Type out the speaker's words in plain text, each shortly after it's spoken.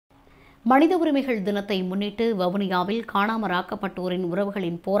மனித உரிமைகள் தினத்தை முன்னிட்டு வவுனியாவில் காணாமலாக்கப்பட்டோரின்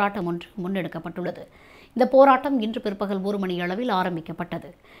உறவுகளின் போராட்டம் ஒன்று முன்னெடுக்கப்பட்டுள்ளது. இந்த போராட்டம் இன்று பிற்பகல் 1 மணி அளவில் ஆரம்பிக்கப்பட்டது.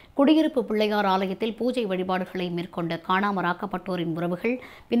 குடியிருப்பு பிள்ளையார் ஆலயத்தில் பூஜை வழிபாடுகளை மேற்கொண்ட காணாமலாக்கப்பட்டோரின் உறவுகள்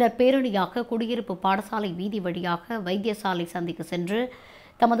பின்னர் பேரணியாக குடியிருப்பு பாடசாலை வீதி வழியாக வைத்தியசாலை சந்திக்கு சென்று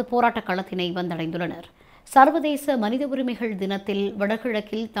தமது போராட்ட களத்தினை வந்தடைந்துள்ளனர். சர்வதேச மனித உரிமைகள் தினத்தில்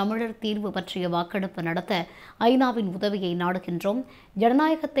வடகிழக்கில் தமிழர் தீர்வு பற்றிய வாக்கெடுப்பு நடத்த ஐநாவின் உதவியை நாடுகின்றோம்.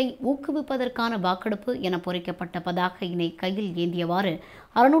 ஜனநாயகத்தை ஊக்குவிப்பதற்கான வாக்கெடுப்பு என பொறிக்கப்பட்ட பதாகையினை கையில் ஏந்தியவாறு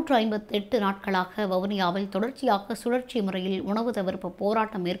 658 நாட்களாக வவுனியாவில் தொடர்ச்சியாக சுழற்சி முறையில் உணவு தவிர்ப்பு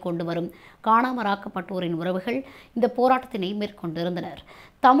போராட்டம் மேற்கொண்டு வரும் காணாமலாக்கப்பட்டோரின் உறவுகள் இந்த போராட்டத்தினை மேற்கொண்டிருந்தனர்.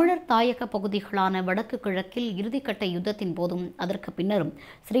 தமிழர் தாயக பகுதிகளான வடக்கு கிழக்கில் இறுதிக்கட்ட யுத்தத்தின் போதும் அதற்கு பின்னரும்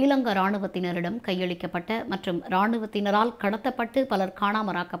ஸ்ரீலங்கா இராணுவத்தினரிடம் கையளிக்கப்பட்ட மற்றும் இராணுவத்தினரால் கடத்தப்பட்டு பலர்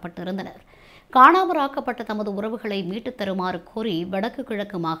காணாமலாக்கப்பட்டிருந்தனர். காணாமலாக்கப்பட்ட தமது உறவுகளை மீட்டுத் தருமாறு கோரி வடக்கு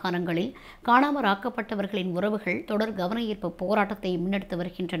கிழக்கு மாகாணங்களில் காணாமலாக்கப்பட்டவர்களின் உறவுகள் தொடர் கவனஈர்ப்பு போராட்டத்தை முன்னெடுத்து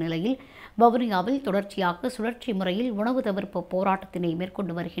வருகின்ற நிலையில் வவுனியாவில் தொடர்ச்சியாக சுழற்சி முறையில் உணவு தவிர்ப்பு போராட்டத்தினை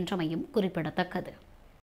மேற்கொண்டு வருகின்றமையும் குறிப்பிடத்தக்கது.